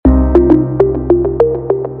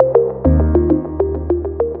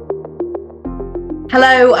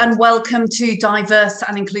Hello and welcome to Diverse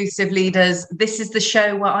and Inclusive Leaders. This is the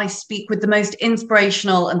show where I speak with the most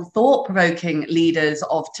inspirational and thought-provoking leaders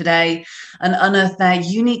of today and unearth their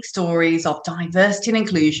unique stories of diversity and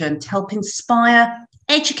inclusion to help inspire,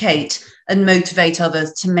 educate and motivate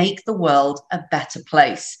others to make the world a better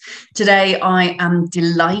place. Today, I am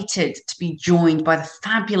delighted to be joined by the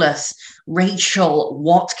fabulous Rachel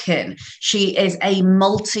Watkin. She is a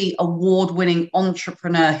multi-award-winning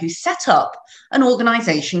entrepreneur who set up an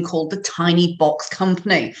organization called the Tiny Box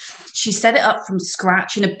Company. She set it up from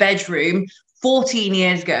scratch in a bedroom 14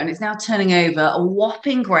 years ago, and it's now turning over a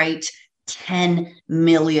whopping great 10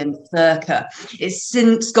 million circa. It's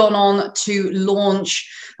since gone on to launch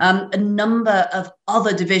a number of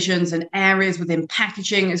other divisions and areas within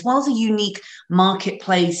packaging, as well as a unique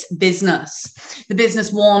marketplace business. The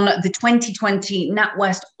business won the 2020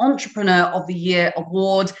 NatWest Entrepreneur of the Year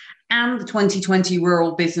Award and the 2020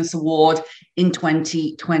 Rural Business Award in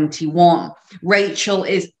 2021. Rachel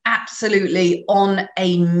is absolutely on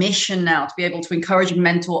a mission now to be able to encourage and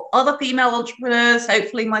mentor other female entrepreneurs,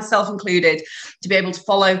 hopefully myself included, to be able to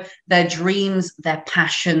follow their dreams, their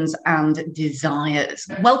passions and desires.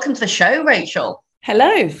 Welcome to the show, Rachel.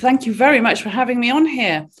 Hello, thank you very much for having me on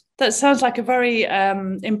here. That sounds like a very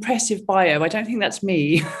impressive bio. I don't think that's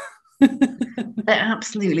me. It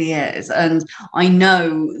absolutely is. And I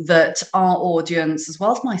know that our audience, as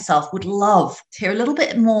well as myself, would love to hear a little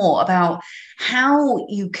bit more about how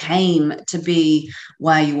you came to be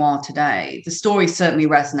where you are today. The story certainly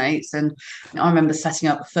resonates. And I remember setting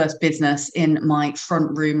up the first business in my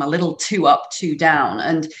front room, a little 2 up, 2 down.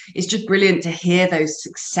 And it's just brilliant to hear those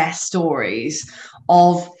success stories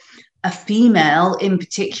of a female in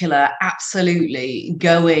particular, absolutely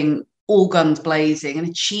going all guns blazing and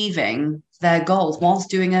achieving their goals whilst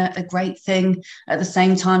doing a great thing at the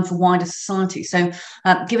same time for wider society. So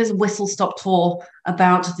give us a whistle-stop tour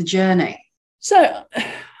about the journey. So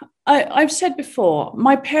I've said before,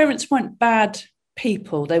 my parents weren't bad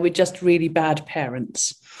people. They were just really bad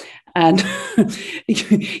parents. And,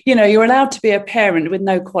 you know, you're allowed to be a parent with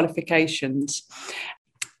no qualifications.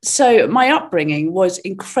 So my upbringing was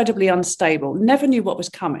incredibly unstable, never knew what was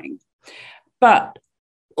coming. But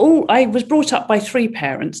I was brought up by 3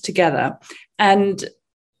 parents together, and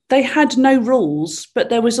they had no rules, but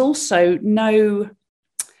there was also no,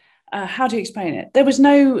 how do you explain it? There was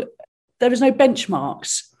no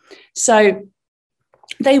benchmarks. So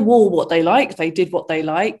they wore what they like, they did what they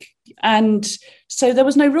like. And so there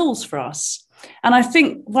was no rules for us. And I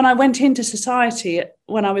think when I went into society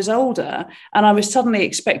when I was older and I was suddenly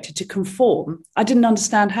expected to conform, I didn't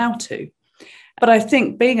understand how to. But I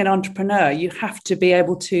think being an entrepreneur, you have to be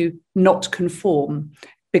able to not conform,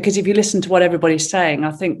 because if you listen to what everybody's saying, I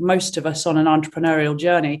think most of us on an entrepreneurial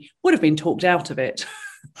journey would have been talked out of it.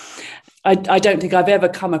 I don't think I've ever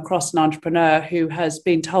come across an entrepreneur who has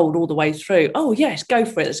been told all the way through, oh, yes, go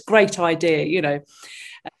for it. It's a great idea, you know.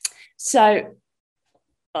 So,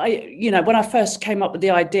 when I first came up with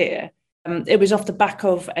the idea, it was off the back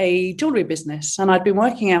of a jewellery business, and I'd been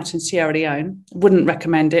working out in Sierra Leone. Wouldn't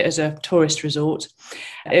recommend it as a tourist resort.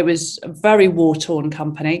 It was a very war-torn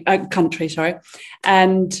country,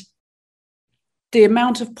 and the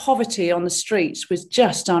amount of poverty on the streets was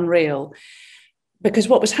just unreal. Because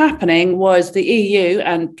what was happening was the EU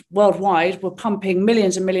and worldwide were pumping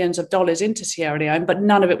millions and millions of dollars into Sierra Leone, but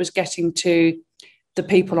none of it was getting to the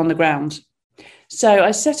people on the ground. So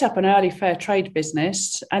I set up an early fair trade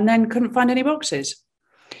business and then couldn't find any boxes.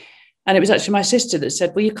 And it was actually my sister that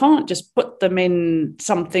said, well, you can't just put them in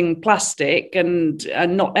something plastic and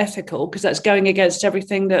not ethical, because that's going against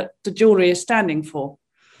everything that the jewellery is standing for.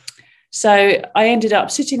 So I ended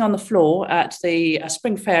up sitting on the floor at the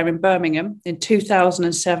Spring Fair in Birmingham in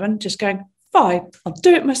 2007, just going, fine, I'll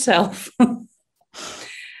do it myself.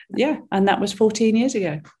 Yeah, and that was 14 years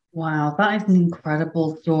ago. Wow, that is an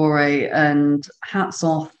incredible story, and hats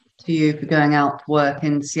off to you for going out to work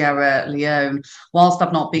in Sierra Leone. Whilst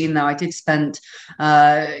I've not been there, I did spend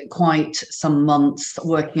quite some months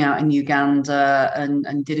working out in Uganda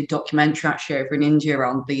and did a documentary actually over in India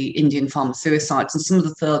around the Indian farmer suicides and some of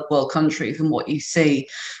the third world countries and what you see.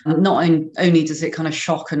 Not only does it kind of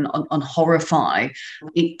shock and horrify,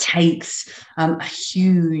 it takes a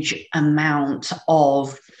huge amount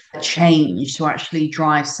of change to actually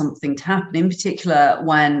drive something to happen, in particular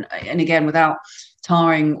when, and again, without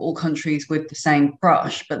tarring all countries with the same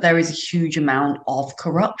brush, but there is a huge amount of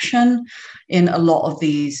corruption in a lot of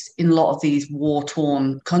these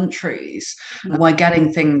war-torn countries, where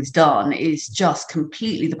getting things done is just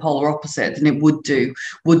completely the polar opposite than it would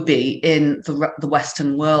be in the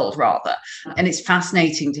Western world, rather. And it's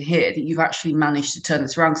fascinating to hear that you've actually managed to turn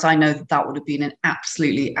this around, because I know that would have been an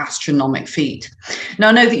absolutely astronomical feat. Now,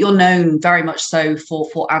 I know that you're known very much so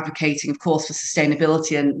for advocating, of course, for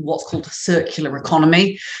sustainability and what's called a circular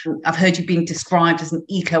economy. I've heard you being described as an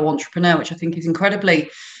eco-entrepreneur, which I think is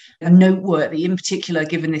incredibly noteworthy, in particular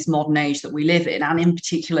given this modern age that we live in, and in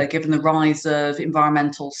particular given the rise of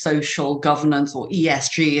environmental, social governance, or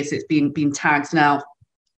ESG as it's been tagged now,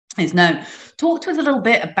 is known. Talk to us a little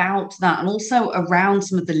bit about that, and also around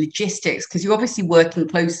some of the logistics, because you're obviously working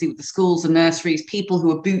closely with the schools and nurseries, people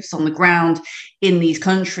who are boots on the ground in these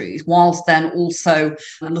countries, whilst then also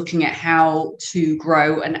looking at how to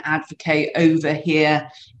grow and advocate over here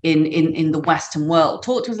in the Western world.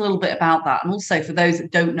 Talk to us a little bit about that. And also, for those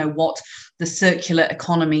that don't know what the circular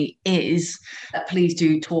economy is, please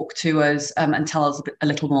do talk to us and tell us a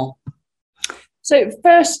little more. So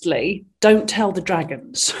firstly, don't tell the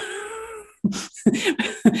dragons.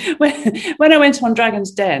 When I went on Dragon's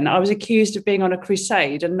Den, I was accused of being on a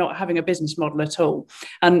crusade and not having a business model at all.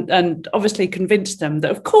 And obviously convinced them that,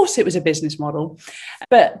 of course, it was a business model.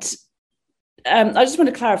 But I just want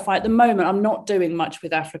to clarify, at the moment, I'm not doing much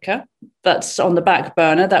with Africa. That's on the back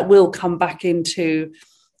burner. That will come back into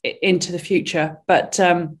the future. But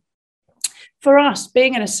for us,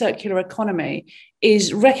 being in a circular economy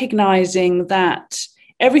is recognizing that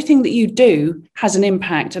everything that you do has an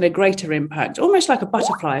impact, and a greater impact, almost like a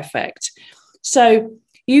butterfly effect. So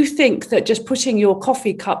you think that just putting your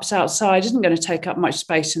coffee cups outside isn't going to take up much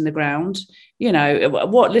space in the ground. You know,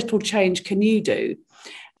 what little change can you do?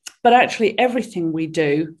 But actually, everything we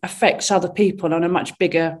do affects other people on a much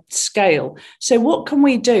bigger scale. So what can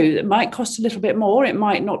we do? It might cost a little bit more. It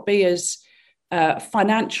might not be as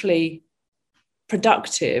financially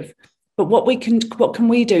productive. But what can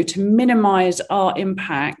we do to minimize our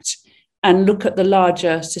impact and look at the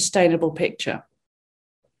larger sustainable picture?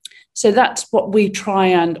 So that's what we try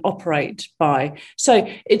and operate by. So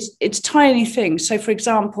it's tiny things. So, for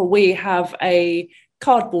example, we have a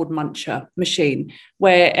cardboard muncher machine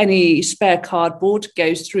where any spare cardboard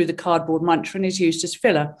goes through the cardboard muncher and is used as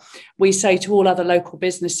filler. We say to all other local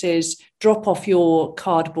businesses, drop off your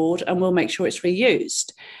cardboard and we'll make sure it's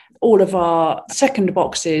reused. All of our second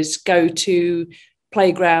boxes go to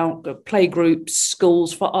playgroups,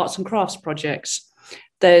 schools for arts and crafts projects.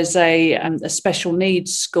 There's a special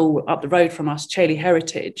needs school up the road from us, Chailey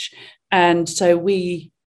Heritage. And so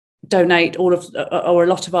we donate a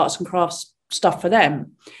lot of arts and crafts stuff for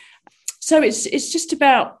them. So it's just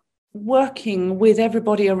about working with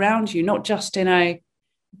everybody around you, not just in a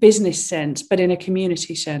business sense, but in a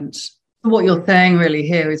community sense. What you're saying really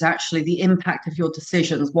here is actually the impact of your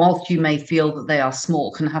decisions, whilst you may feel that they are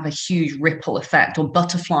small, can have a huge ripple effect or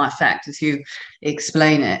butterfly effect, as you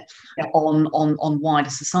explain it, on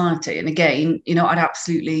wider society. And again, you know, I'd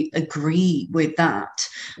absolutely agree with that,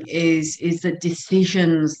 is that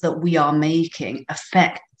decisions that we are making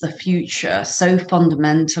affect the future so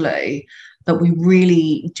fundamentally that we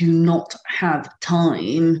really do not have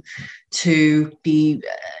time to be,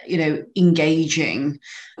 engaging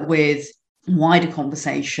with wider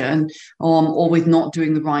conversation or with not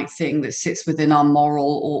doing the right thing that sits within our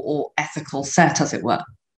moral or ethical set, as it were.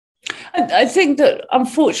 I think that,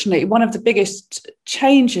 unfortunately, one of the biggest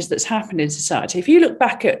changes that's happened in society, if you look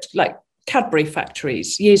back at like Cadbury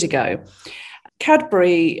factories years ago,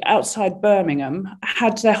 Cadbury outside Birmingham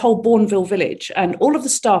had their whole Bourneville village and all of the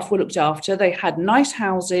staff were looked after. They had nice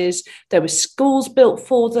houses. There were schools built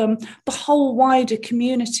for them. The whole wider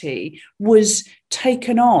community was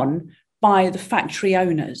taken on by the factory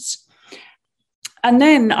owners. And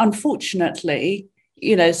then, unfortunately,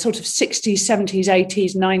 sort of 60s, 70s,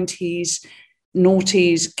 80s, 90s,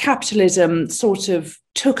 noughties, capitalism sort of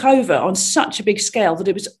took over on such a big scale that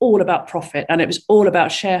it was all about profit and it was all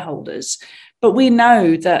about shareholders. But we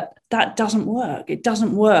know that doesn't work. It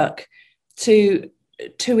doesn't work to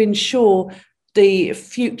ensure the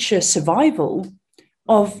future survival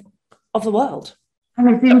of the world.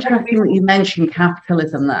 And it's interesting that you mentioned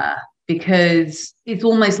capitalism there, because it's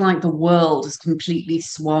almost like the world has completely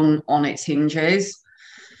swung on its hinges.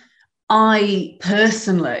 I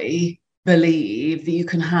personally believe that you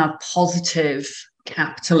can have positive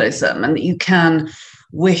capitalism and that you can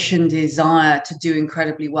wish and desire to do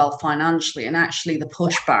incredibly well financially, and actually the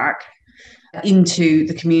pushback into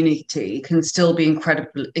the community can still be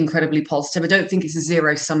incredibly positive. I don't think it's a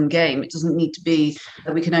zero-sum game. It doesn't need to be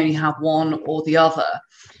that we can only have one or the other.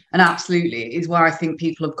 And absolutely is where I think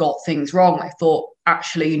people have got things wrong. I thought,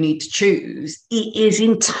 actually, you need to choose. It is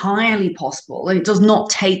entirely possible. And it does not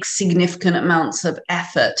take significant amounts of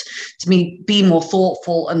effort to be more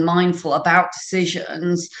thoughtful and mindful about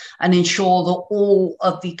decisions and ensure that all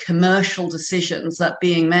of the commercial decisions that are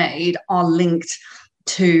being made are linked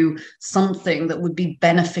to something that would be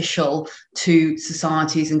beneficial to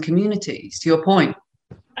societies and communities, to your point.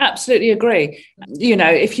 Absolutely agree.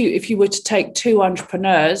 If you were to take two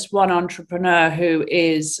entrepreneurs, one entrepreneur who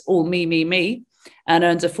is all me, and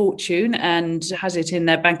earns a fortune and has it in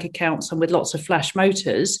their bank accounts and with lots of flash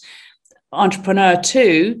motors, entrepreneur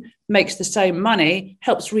two makes the same money,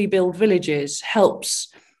 helps rebuild villages,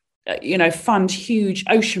 helps fund huge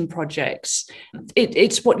ocean projects.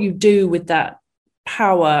 It's what you do with that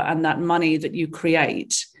power and that money that you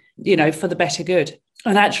create, for the better good.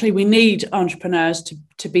 And actually, we need entrepreneurs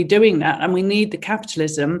to be doing that. And we need the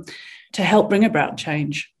capitalism to help bring about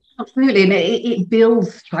change. Absolutely. And it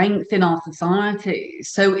builds strength in our society.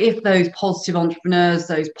 So if those positive entrepreneurs,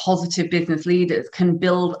 those positive business leaders can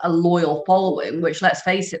build a loyal following, which, let's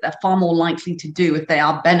face it, they're far more likely to do if they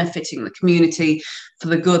are benefiting the community for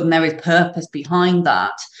the good and there is purpose behind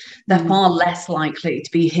that, they're far less likely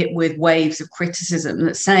to be hit with waves of criticism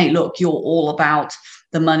that say, look, you're all about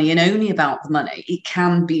the money and only about the money. It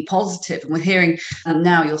can be positive. And we're hearing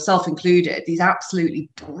now, yourself included, these absolutely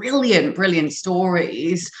brilliant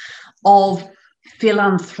stories of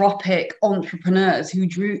philanthropic entrepreneurs who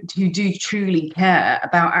do truly care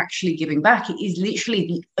about actually giving back. It is literally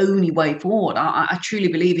the only way forward. I truly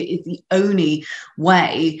believe it is the only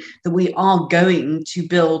way that we are going to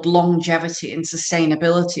build longevity and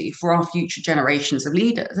sustainability for our future generations of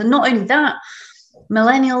leaders. And not only that,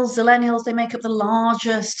 millennials, zillennials, they make up the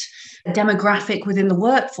largest demographic within the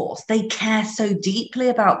workforce. They care so deeply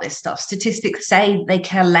about this stuff. Statistics say they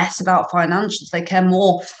care less about financials. They care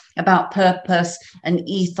more about purpose and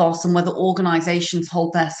ethos and whether organizations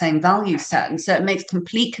hold their same value set. And so it makes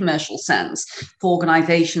complete commercial sense for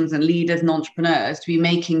organizations and leaders and entrepreneurs to be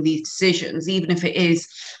making these decisions, even if it is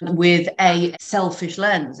with a selfish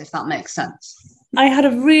lens, if that makes sense. I had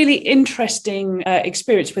a really interesting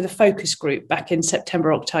experience with a focus group back in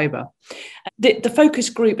September, October. The focus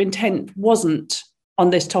group intent wasn't on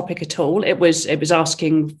this topic at all. It was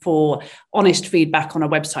asking for honest feedback on a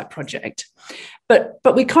website project.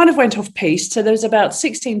 But we kind of went off piste. So there was about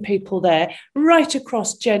 16 people there, right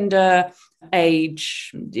across gender,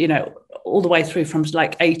 age, all the way through from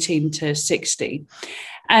like 18 to 60.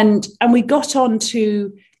 And we got on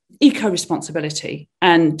to eco-responsibility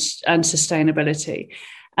and sustainability.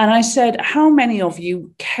 And I said, how many of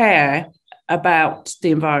you care about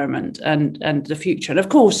the environment and the future? And of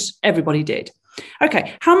course, everybody did.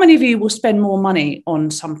 Okay, how many of you will spend more money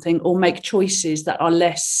on something or make choices that are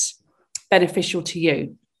less beneficial to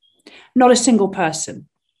you? Not a single person.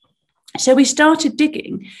 So we started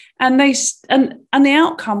digging, and the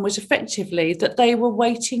outcome was effectively that they were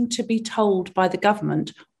waiting to be told by the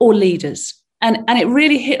government or leaders. And it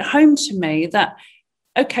really hit home to me that,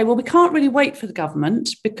 okay, well, we can't really wait for the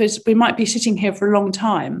government because we might be sitting here for a long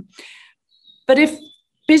time. But if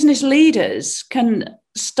business leaders can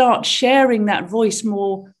start sharing that voice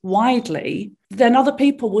more widely, then other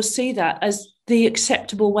people will see that as the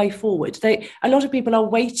acceptable way forward. A lot of people are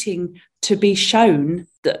waiting to be shown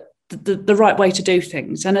the right way to do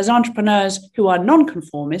things. And as entrepreneurs who are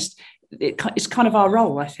non-conformist, it's kind of our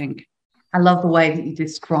role, I think. I love the way that you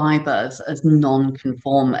describe us as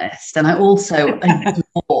non-conformist. And I also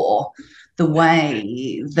adore the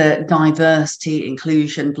way that diversity,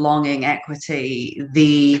 inclusion, belonging, equity,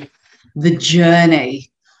 the journey,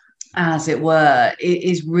 as it were,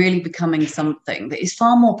 is really becoming something that is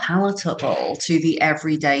far more palatable to the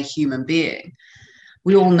everyday human being.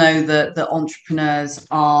 We all know that entrepreneurs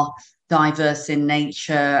are diverse in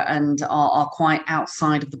nature and are quite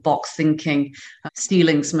outside of the box thinking,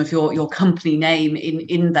 stealing some of your company name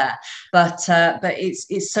in there. But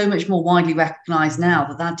it's so much more widely recognised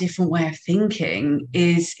now that different way of thinking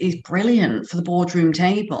is brilliant for the boardroom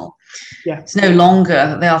table. Yeah, it's no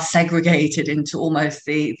longer they are segregated into almost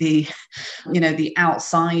the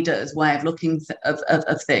outsiders way of looking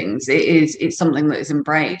of things. It's something that is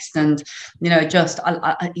embraced, and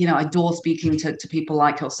I adore speaking to people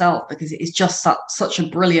like yourself, because it is just such a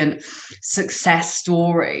brilliant success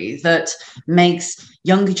story that makes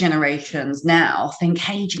younger generations now think,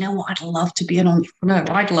 hey, do you know what? I'd love to be an entrepreneur.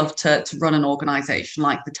 I'd love to run an organization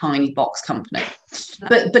like the Tiny Box Company.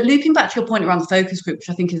 But looping back to your point around the focus group, which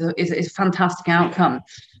I think is a fantastic outcome,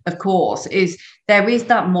 of course, is there is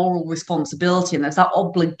that moral responsibility and there's that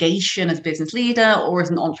obligation as a business leader or as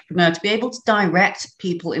an entrepreneur to be able to direct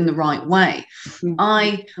people in the right way. Mm-hmm.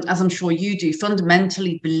 I, as I'm sure you do,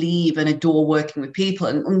 fundamentally believe and adore working with people.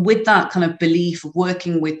 And with that kind of belief of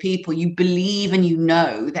working with people, you believe and you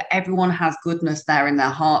know that everyone has goodness there in their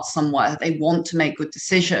heart somewhere, that they want to make good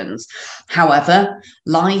decisions. However,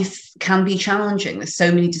 life can be challenging. There's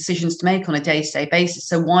so many decisions to make on a day-to-day basis.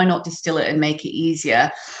 So why not distill it and make it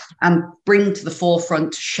easier and bring to the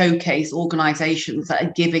forefront, showcase organizations that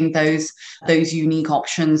are giving those unique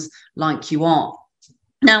options like you are.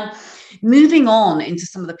 Now, moving on into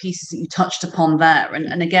some of the pieces that you touched upon there,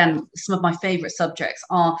 and again, some of my favorite subjects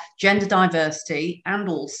are gender diversity and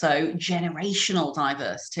also generational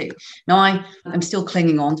diversity. Now, I'm still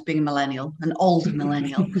clinging on to being a millennial, an older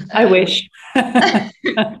millennial. I wish.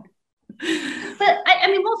 But I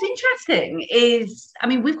mean, what's interesting is, I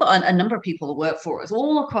mean, we've got a number of people that work for us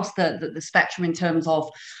all across the spectrum in terms of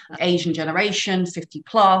Asian generation, 50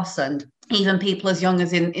 plus, and even people as young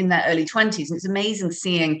as in their early 20s. And it's amazing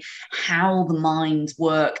seeing how the minds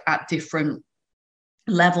work at different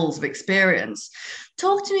levels of experience.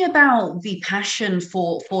 Talk to me about the passion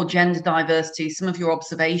for gender diversity, some of your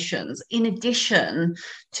observations, in addition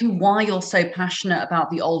to why you're so passionate about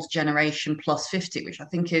the older generation plus 50, which I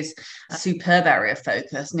think is a superb area of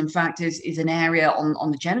focus. And in fact, is an area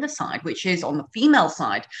on the gender side, which is on the female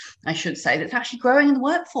side, I should say, that's actually growing in the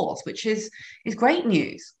workforce, which is great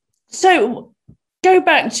news. So go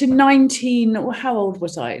back to how old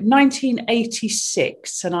was I?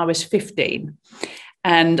 1986, and I was 15.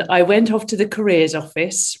 And I went off to the careers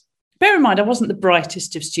office. Bear in mind, I wasn't the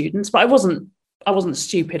brightest of students, but I wasn't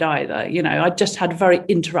stupid either. You know, I just had a very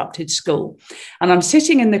interrupted school. And I'm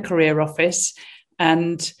sitting in the career office,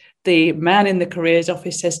 and the man in the careers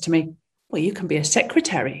office says to me, well, you can be a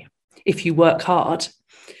secretary if you work hard.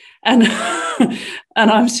 And, and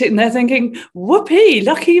I'm sitting there thinking, whoopee,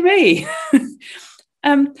 lucky me.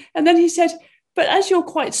 And then he said, but as you're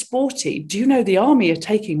quite sporty, do you know the army are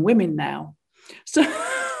taking women now? So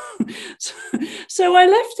I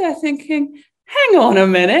left there thinking, hang on a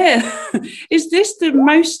minute, is this the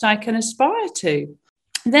most I can aspire to?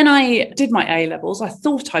 Then I did my A-levels. I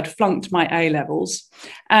thought I'd flunked my A-levels,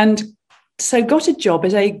 and so got a job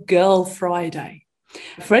as a Girl Friday.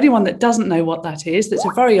 For anyone that doesn't know what that is, that's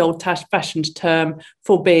a very old-fashioned term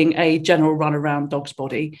for being a general run-around dog's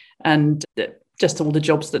body and just all the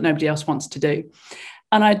jobs that nobody else wants to do.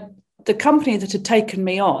 And the company that had taken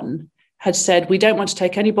me on had said, we don't want to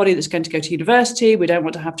take anybody that's going to go to university. We don't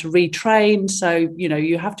want to have to retrain. So, you know,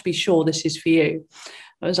 you have to be sure this is for you.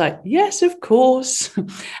 I was like, yes, of course.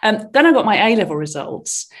 And then I got my A-level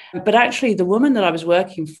results. But actually, the woman that I was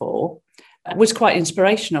working for was quite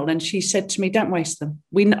inspirational. And she said to me, don't waste them.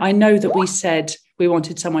 I know that we said we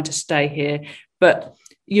wanted someone to stay here, but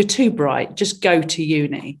you're too bright. Just go to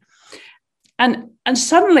uni. And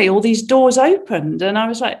suddenly all these doors opened. And I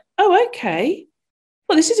was like, oh, okay.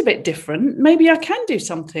 Well, this is a bit different. Maybe I can do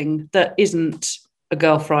something that isn't a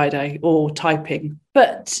Girl Friday or typing.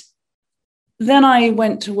 But then I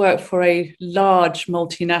went to work for a large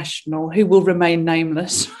multinational who will remain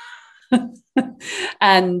nameless.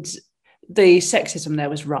 And the sexism there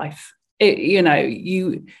was rife.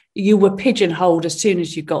 You were pigeonholed as soon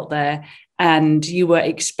as you got there, and you were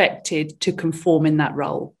expected to conform in that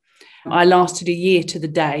role. I lasted a year to the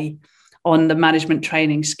day on the management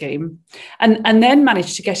training scheme, and then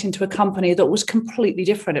managed to get into a company that was completely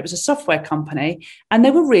different. It was a software company, and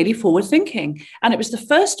they were really forward thinking. And it was the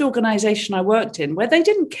first organization I worked in where they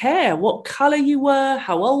didn't care what color you were,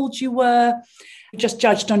 how old you were, just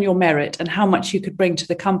judged on your merit and how much you could bring to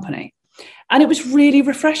the company. And it was really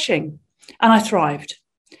refreshing, and I thrived.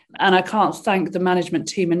 And I can't thank the management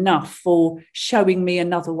team enough for showing me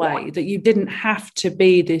another way, that you didn't have to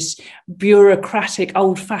be this bureaucratic,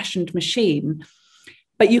 old-fashioned machine,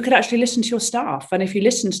 but you could actually listen to your staff. And if you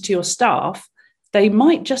listened to your staff, they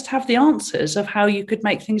might just have the answers of how you could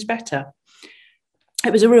make things better.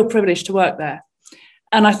 It was a real privilege to work there.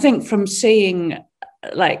 And I think from seeing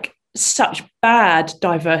like such bad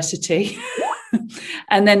diversity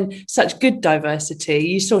and then such good diversity,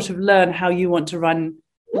 you sort of learn how you want to run.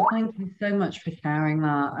 Well, thank you so much for sharing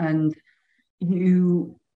that. And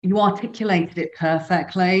you articulated it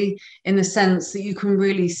perfectly in the sense that you can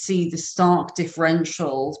really see the stark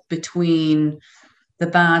differentials between the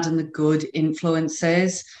bad and the good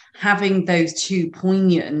influences. having those two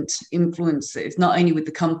poignant influences, not only with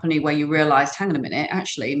the company where you realized, hang on a minute,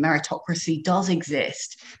 actually meritocracy does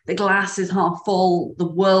exist, the glass is half full, the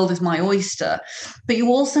world is my oyster, but you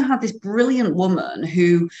also had this brilliant woman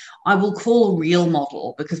who I will call a real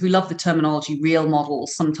model, because we love the terminology real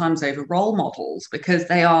models sometimes over role models, because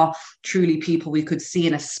they are truly people we could see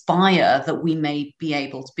and aspire that we may be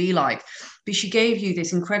able to be like. But she gave you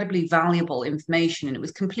this incredibly valuable information, and it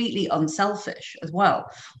was completely unselfish as well.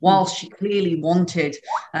 Whilst she clearly wanted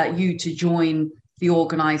you to join the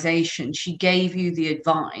organization, she gave you the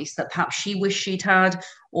advice that perhaps she wished she'd had,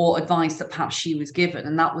 or advice that perhaps she was given,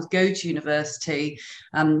 and that was go to university,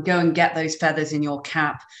 go and get those feathers in your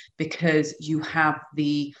cap, because you have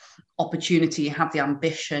the opportunity, you have the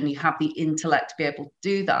ambition, you have the intellect to be able to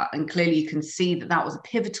do that. And clearly you can see that that was a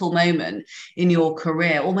pivotal moment in your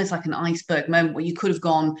career, almost like an iceberg moment where you could have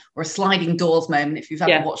gone, or a sliding doors moment, if you've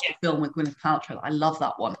ever watched the film with Gwyneth Paltrow. I love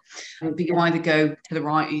that one. But you either go to the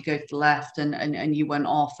right or you go to the left, and you went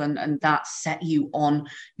off, and that set you on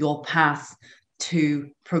your path to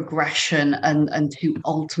progression and to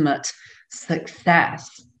ultimate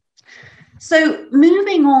success. So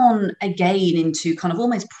moving on again into kind of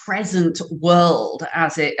almost present world,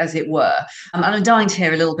 as it were, and I'm dying to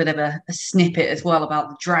hear a little bit of a snippet as well about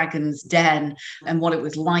the Dragon's Den and what it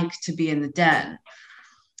was like to be in the den.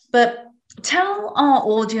 But tell our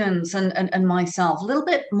audience and myself a little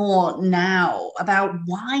bit more now about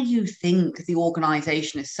why you think the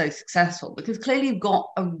organization is so successful, because clearly you've got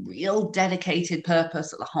a real dedicated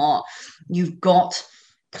purpose at the heart. You've got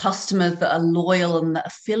customers that are loyal and that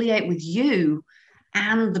affiliate with you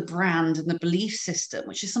and the brand and the belief system,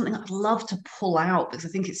 which is something I'd love to pull out, because I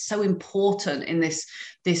think it's so important in this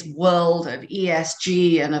world of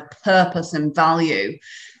ESG and of purpose and value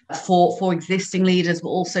for existing leaders, but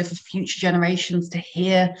also for future generations to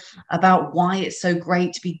hear about why it's so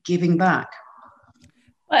great to be giving back.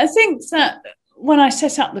 I think that when I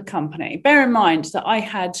set up the company, bear in mind that I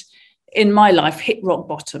had in my life hit rock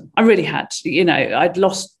bottom. I really had.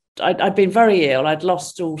 I'd been very ill. I'd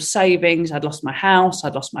lost all savings. I'd lost my house.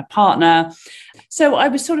 I'd lost my partner. So I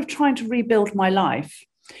was sort of trying to rebuild my life.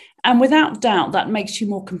 And without doubt, that makes you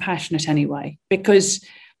more compassionate anyway, because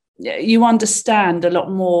you understand a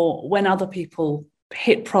lot more when other people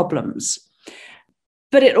hit problems.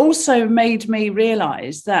 But it also made me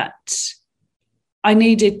realize that I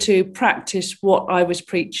needed to practice what I was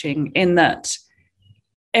preaching, in that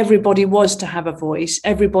everybody was to have a voice,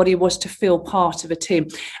 everybody was to feel part of a team.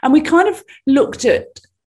 And we kind of looked at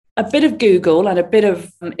a bit of Google and a bit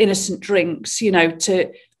of innocent drinks,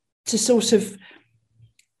 to sort of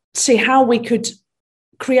see how we could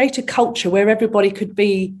create a culture where everybody could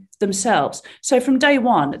be themselves. So from day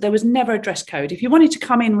one, there was never a dress code. If you wanted to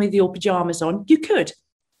come in with your pajamas on, you could.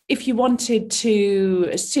 If you wanted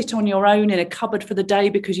to sit on your own in a cupboard for the day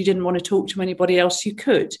because you didn't want to talk to anybody else, you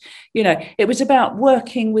could. It was about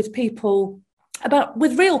working with people,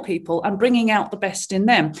 with real people, and bringing out the best in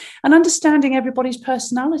them and understanding everybody's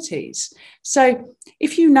personalities. So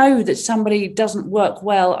if you know that somebody doesn't work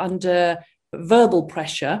well under verbal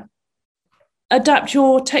pressure, adapt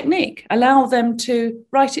your technique, allow them to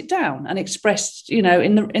write it down and express, in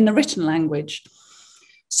the written language.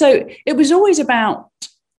 So it was always about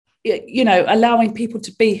allowing people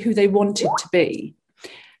to be who they wanted to be.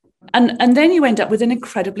 And then you end up with an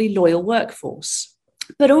incredibly loyal workforce.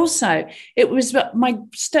 But also, it was my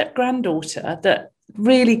step-granddaughter that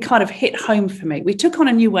really kind of hit home for me. We took on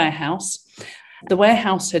a new warehouse. The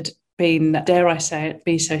warehouse had been, dare I say it,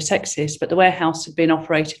 be so sexist, but the warehouse had been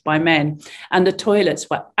operated by men, and the toilets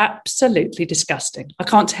were absolutely disgusting. I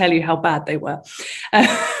can't tell you how bad they were.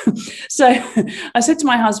 So I said to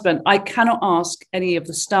my husband, I cannot ask any of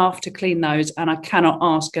the staff to clean those, and I cannot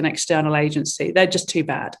ask an external agency. They're just too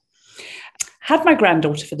bad. Had my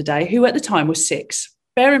granddaughter for the day, who at the time was 6.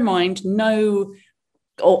 Bear in mind, no,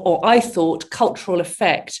 or I thought, cultural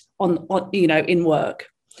effect on in work.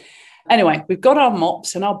 Anyway, we've got our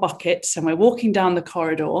mops and our buckets, and we're walking down the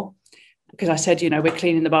corridor, because I said, we're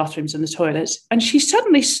cleaning the bathrooms and the toilets. And she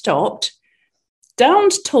suddenly stopped,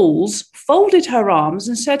 downed tools, folded her arms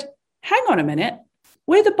and said, hang on a minute,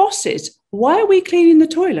 we're the bosses. Why are we cleaning the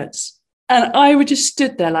toilets? And I would just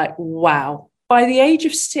stood there like, wow. By the age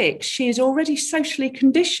of 6, she is already socially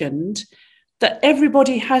conditioned that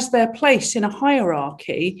everybody has their place in a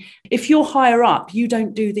hierarchy. If you're higher up, you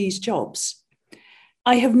don't do these jobs.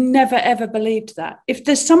 I have never, ever believed that. If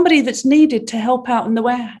there's somebody that's needed to help out in the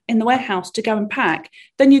warehouse to go and pack,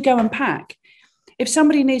 then you go and pack. If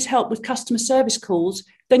somebody needs help with customer service calls,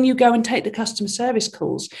 then you go and take the customer service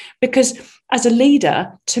calls. Because as a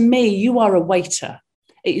leader, to me, you are a waiter.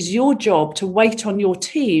 It is your job to wait on your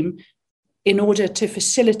team in order to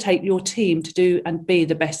facilitate your team to do and be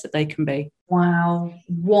the best that they can be. Wow,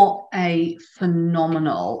 what a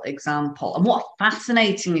phenomenal example, and what a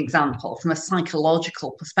fascinating example from a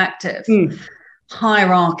psychological perspective.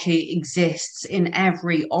 Hierarchy exists in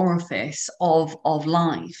every orifice of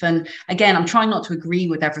life. And again, I'm trying not to agree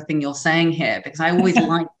with everything you're saying here, because I always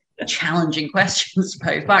like challenging questions to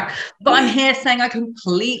pose back. But I'm here saying I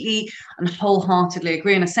completely and wholeheartedly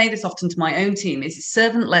agree. And I say this often to my own team, is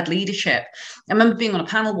servant-led leadership. I remember being on a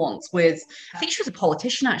panel once with, I think she was a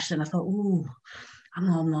politician actually, and I thought, ooh, I'm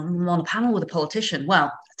on a panel with a politician. Well,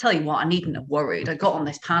 I tell you what, I needn't have worried. I got on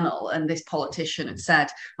this panel and this politician had said,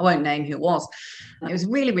 I won't name who it was. It was a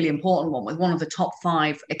really, really important one with one of the top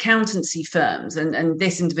 5 accountancy firms. And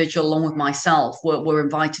this individual, along with myself, were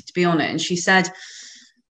invited to be on it. And she said,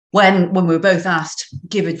 when we were both asked,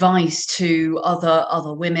 give advice to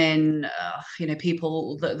other women,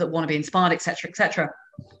 people that want to be inspired, etc.,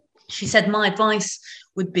 she said, my advice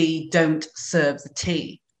would be, don't serve the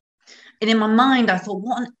tea. And in my mind, I thought,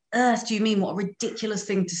 what on earth do you mean? What a ridiculous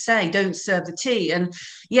thing to say, don't serve the tea. And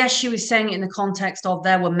yes, she was saying it in the context of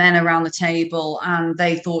there were men around the table and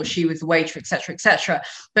they thought she was the waiter, etc., etc.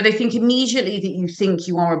 But I think immediately that you think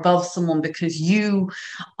you are above someone because you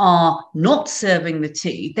are not serving the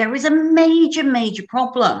tea, there is a major, major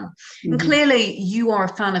problem. Mm-hmm. And clearly you are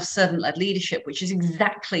a fan of servant-led leadership, which is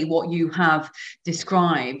exactly what you have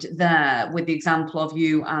described there with the example of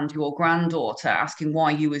you and your granddaughter asking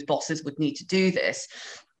why you as bosses would need to do this.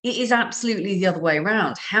 It is absolutely the other way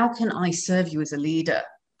around. How can I serve you as a leader?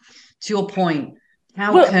 To your point,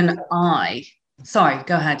 can I? Sorry,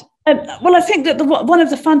 go ahead. Well, I think that one of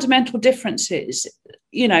the fundamental differences,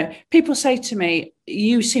 people say to me,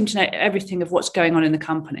 you seem to know everything of what's going on in the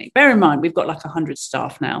company. Bear in mind, we've got like 100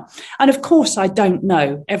 staff now. And of course, I don't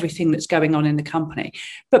know everything that's going on in the company.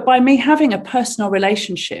 But by me having a personal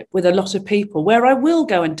relationship with a lot of people where I will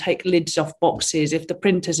go and take lids off boxes if the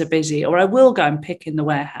printers are busy, or I will go and pick in the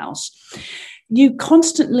warehouse, you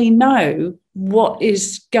constantly know what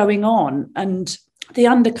is going on and the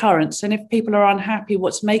undercurrents, and if people are unhappy,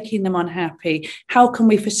 what's making them unhappy, how can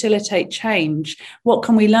we facilitate change, what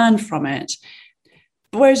can we learn from it.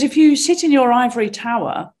 Whereas if you sit in your ivory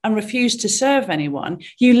tower and refuse to serve anyone,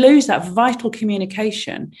 you lose that vital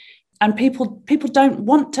communication, and people don't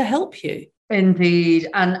want to help you. Indeed.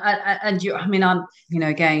 And you, I'm,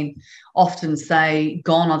 again, often say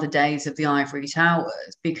gone are the days of the ivory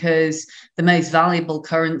towers, because the most valuable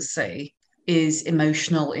currency is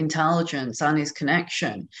emotional intelligence and is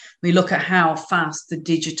connection. We look at how fast the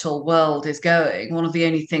digital world is going. One of the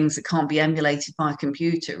only things that can't be emulated by a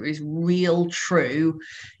computer is real, true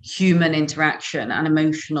human interaction and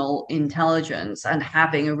emotional intelligence, and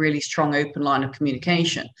having a really strong open line of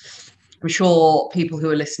communication. I'm sure people who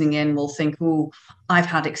are listening in will think, oh, I've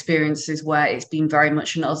had experiences where it's been very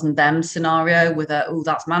much an us and them scenario with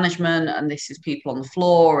that's management and this is people on the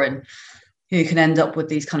floor, and you can end up with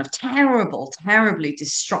these kind of terribly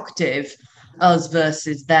destructive us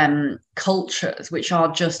versus them cultures, which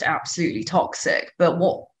are just absolutely toxic. But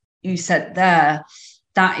what you said there,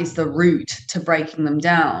 that is the route to breaking them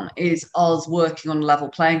down, is us working on a level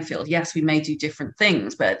playing field. Yes, we may do different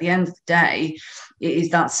things, but at the end of the day, it is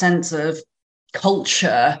that sense of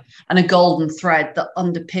culture and a golden thread that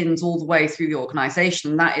underpins all the way through the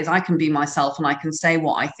organization. And that is, I can be myself and I can say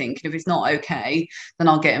what I think. And if it's not okay, then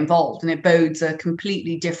I'll get involved. And it bodes a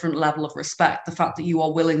completely different level of respect. The fact that you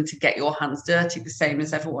are willing to get your hands dirty the same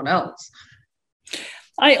as everyone else.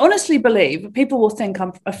 I honestly believe people will think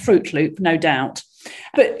I'm a Fruit Loop, no doubt.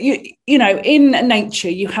 But in nature,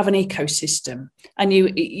 you have an ecosystem, and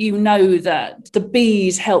you know that the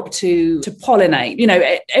bees help to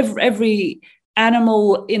pollinate. Every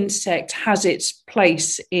animal, insect has its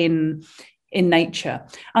place in nature.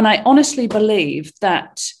 And I honestly believe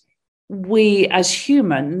that we as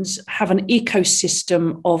humans have an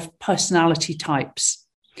ecosystem of personality types.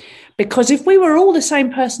 Because if we were all the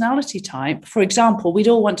same personality type, for example, we'd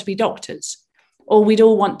all want to be doctors, or we'd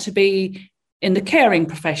all want to be in the caring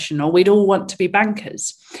profession, or we'd all want to be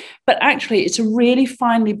bankers. But actually, it's a really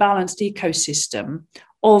finely balanced ecosystem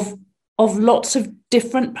of lots of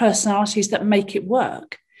different personalities that make it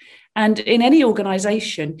work. And in any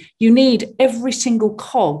organization, you need every single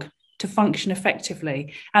cog to function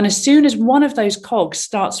effectively. And as soon as one of those cogs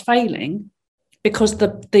starts failing, because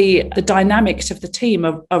the dynamics of the team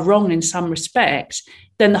are wrong in some respects,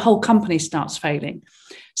 then the whole company starts failing.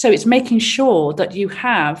 So it's making sure that you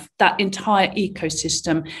have that entire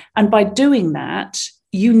ecosystem. And by doing that,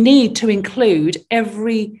 you need to include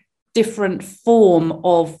every different form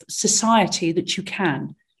of society that you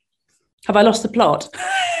can. Have I lost the plot?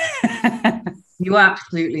 You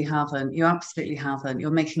absolutely haven't. You absolutely haven't. You're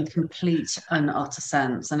making complete and utter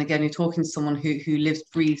sense. And again, you're talking to someone who lives,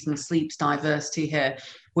 breathes, and sleeps diversity here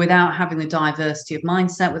without having the diversity of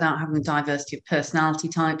mindset, without having the diversity of personality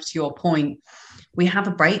types. To your point, we have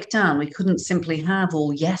a breakdown. We couldn't simply have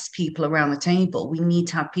all yes people around the table. We need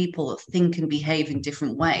to have people that think and behave in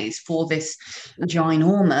different ways for this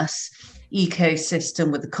ginormous ecosystem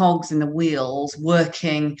with the cogs in the wheels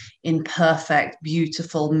working in perfect,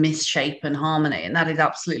 beautiful misshapen harmony. And that is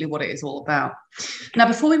absolutely what it is all about. Now,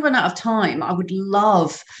 before we run out of time, I would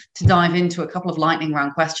love to dive into a couple of lightning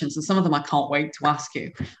round questions, and some of them I can't wait to ask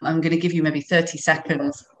you. I'm going to give you maybe 30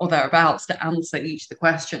 seconds or thereabouts to answer each of the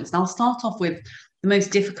questions. And I'll start off with the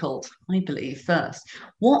most difficult, I believe, first.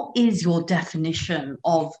 What is your definition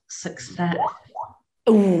of success?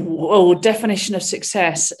 Oh, definition of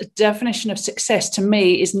success. Definition of success to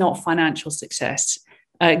me is not financial success.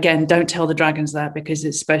 Again, don't tell the dragons that, because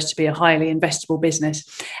it's supposed to be a highly investable business.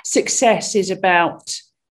 Success is about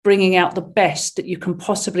bringing out the best that you can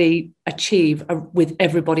possibly achieve with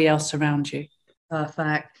everybody else around you.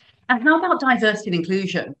 Perfect. And how about diversity and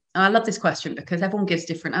inclusion? I love this question because everyone gives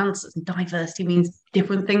different answers, and diversity means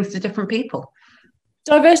different things to different people.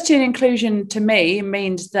 Diversity and inclusion to me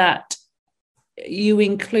means that you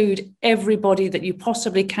include everybody that you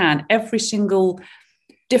possibly can, every single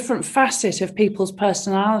different facet of people's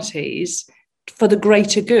personalities for the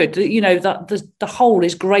greater good. You know, that the whole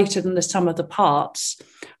is greater than the sum of the parts,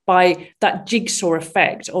 by that jigsaw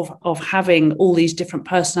effect of having all these different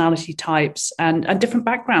personality types and different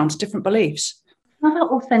backgrounds, different beliefs. How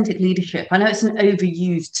about authentic leadership? I know it's an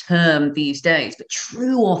overused term these days, but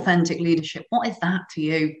true authentic leadership, what is that to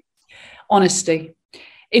you? Honesty.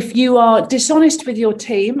 If you are dishonest with your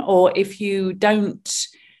team, or if you don't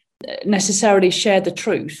necessarily share the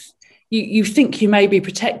truth, you think you may be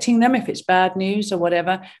protecting them if it's bad news or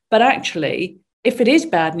whatever, but actually, if it is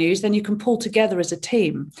bad news, then you can pull together as a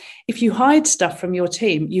team. If you hide stuff from your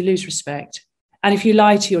team, you lose respect. And if you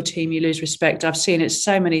lie to your team, you lose respect. I've seen it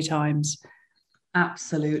so many times.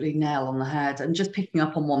 Absolutely, nail on the head. And just picking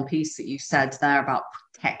up on one piece that you said there about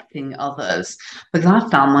protecting others, because I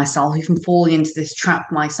found myself even falling into this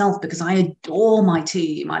trap myself, because I adore my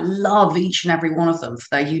team. I love each and every one of them for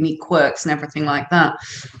their unique quirks and everything like that.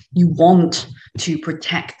 You want to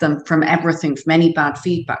protect them from everything, from any bad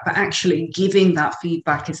feedback, but actually giving that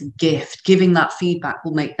feedback is a gift. Giving that feedback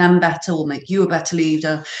will make them better, will make you a better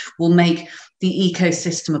leader, will make the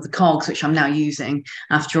ecosystem of the cogs, which I'm now using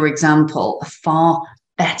after your example, a far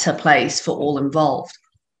better place for all involved.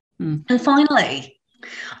 And finally,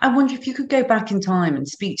 I wonder if you could go back in time and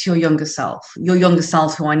speak to your younger self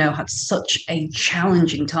who I know had such a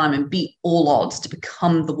challenging time and beat all odds to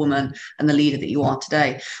become the woman and the leader that you are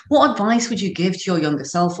today. What advice would you give to your younger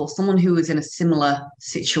self, or someone who is in a similar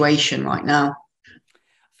situation right now?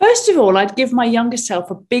 First of all, I'd give my younger self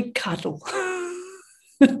a big cuddle.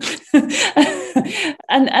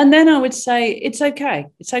 and then I would say, it's okay.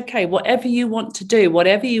 Whatever you want to do,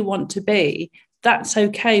 whatever you want to be, that's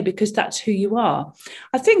okay, because that's who you are.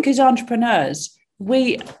 I think as entrepreneurs,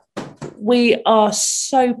 we are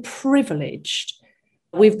so privileged.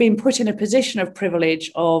 We've been put in a position of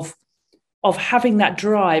privilege of having that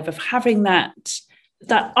drive, of having that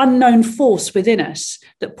unknown force within us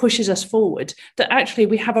that pushes us forward, that actually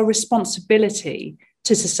we have a responsibility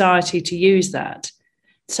to society to use that.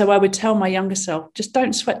 So I would tell my younger self, just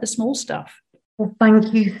don't sweat the small stuff. Well,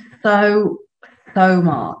 thank you so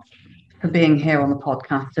much for being here on the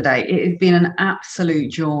podcast today. It has been an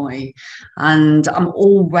absolute joy, and I'm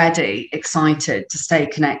already excited to stay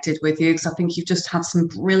connected with you, because I think you've just had some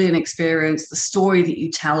brilliant experience. The story that you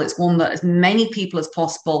tell is one that as many people as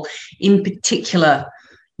possible, in particular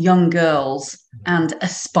young girls and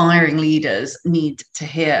aspiring leaders, need to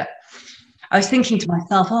hear. I was thinking to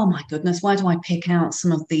myself, oh my goodness, why do I pick out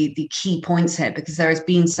some of the key points here? Because there has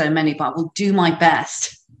been so many, but I will do my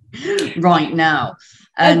best right now.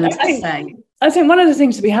 And I think one of the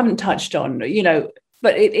things that we haven't touched on,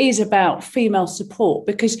 but it is about female support,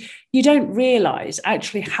 because you don't realize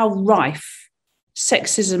actually how rife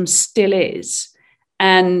sexism still is,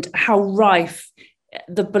 and how rife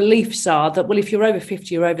the beliefs are that, well, if you're over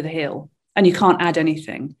 50, you're over the hill and you can't add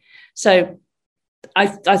anything. So I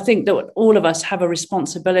think that all of us have a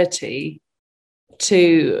responsibility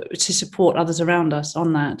to support others around us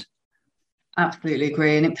on that. Absolutely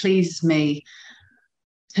agree. And it pleases me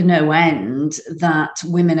to no end that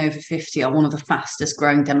women over 50 are one of the fastest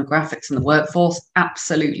growing demographics in the workforce.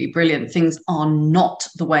 Absolutely brilliant. Things are not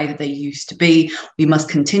the way that they used to be. We must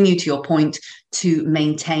continue, to your point, to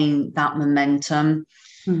maintain that momentum.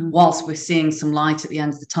 whilst we're seeing some light at the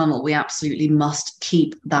end of the tunnel, we absolutely must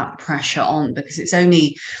keep that pressure on, because it's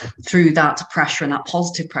only through that pressure and that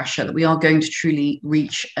positive pressure that we are going to truly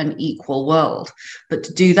reach an equal world. But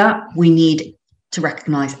to do that, we need to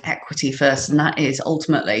recognize equity first, and that is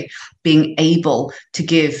ultimately being able to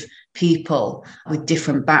give people with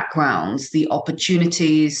different backgrounds the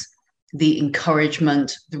opportunities, the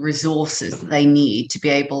encouragement, the resources that they need to be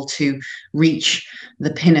able to reach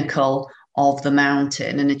the pinnacle of the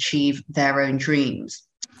mountain and achieve their own dreams.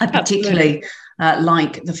 I particularly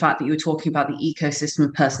like the fact that you were talking about the ecosystem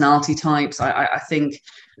of personality types. I think,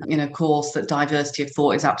 of course, that diversity of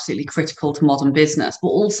thought is absolutely critical to modern business, but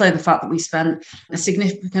also the fact that we spent a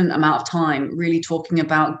significant amount of time really talking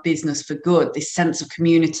about business for good, this sense of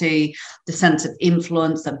community, the sense of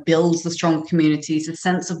influence that builds the strong communities, a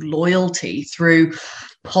sense of loyalty through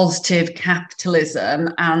positive capitalism,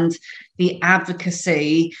 and the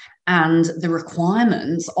advocacy and the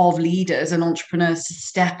requirements of leaders and entrepreneurs to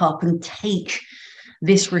step up and take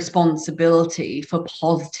this responsibility for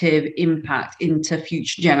positive impact into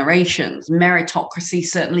future generations. Meritocracy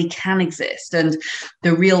certainly can exist, and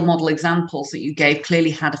the real model examples that you gave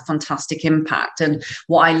clearly had a fantastic impact. And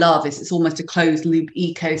what I love is it's almost a closed loop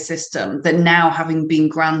ecosystem that now, having been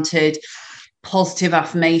granted positive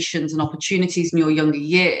affirmations and opportunities in your younger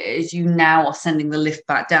years, you now are sending the lift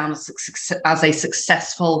back down as a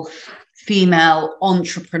successful female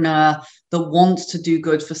entrepreneur that wants to do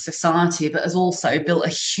good for society, but has also built a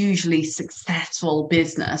hugely successful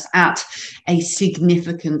business at a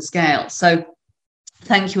significant scale. So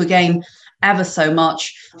thank you again ever so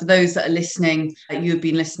much. For those that are listening, you have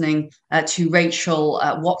been listening to Rachel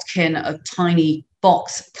Watkin of Tiny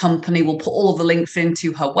Box Company. We'll put all of the links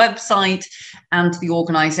into her website and to the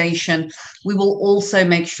organization. We will also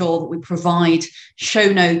make sure that we provide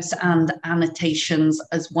show notes and annotations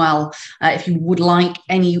as well. If you would like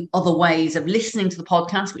any other ways of listening to the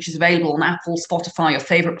podcast, which is available on Apple, Spotify, your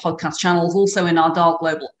favorite podcast channels, also in our Dark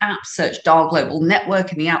Global app, search Dark Global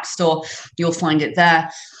Network in the App Store, you'll find it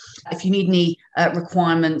there. If you need any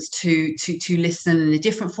requirements to listen in a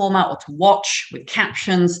different format or to watch with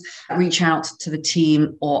captions, reach out to the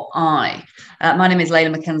team or I. My name is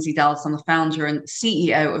Layla Mackenzie Dallas. I'm the founder and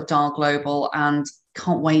CEO of Dark Global, and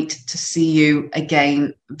can't wait to see you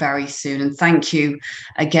again very soon. And thank you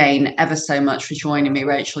again ever so much for joining me,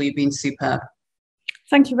 Rachel. You've been superb.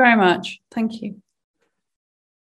 Thank you very much. Thank you.